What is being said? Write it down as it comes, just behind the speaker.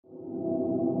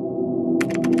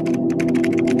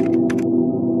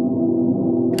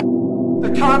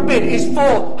bid is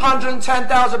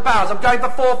 £410,000. I'm going for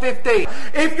 450.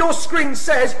 If your screen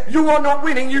says you are not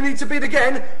winning, you need to bid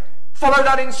again. Follow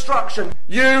that instruction.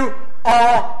 You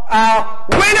are our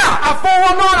winner at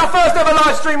 419, our first ever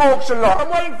live stream auction lot.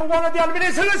 I'm waiting for one of the other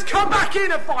bidders who has come back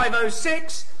in at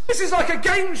 506. This is like a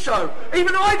game show.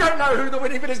 Even I don't know who the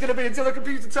winning bidder is going to be until the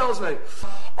computer tells me.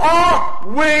 Are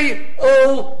we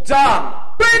all done?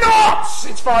 We're not!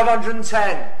 It's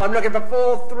 510. I'm looking for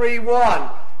 431.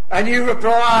 And you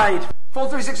replied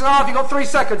 436.5. You've got 3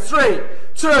 seconds. 3,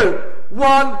 2,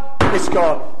 1. It's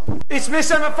gone. It's Miss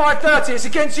M at 530. It's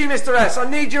against you, Mr. S. I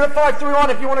need you at 531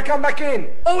 if you want to come back in.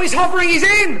 Oh, he's hovering. He's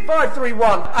in.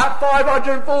 531 at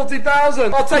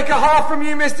 540,000. I'll take a half from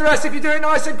you, Mr. S, if you do it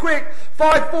nice and quick.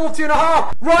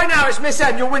 540.5. Right now, it's Miss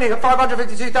M. You're winning at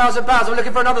 £552,000. I'm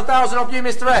looking for another 1,000 off you,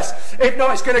 Mr. S. If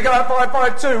not, it's going to go at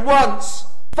 552 once.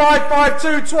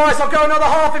 552 twice. I'll go another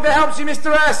half if it helps you,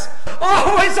 Mr. S.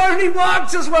 Oh, it's only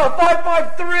worked as well.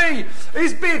 553.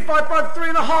 He's bid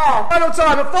 553.5. Final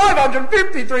time at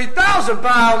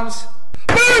 £553,000.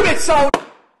 Boom, it's sold.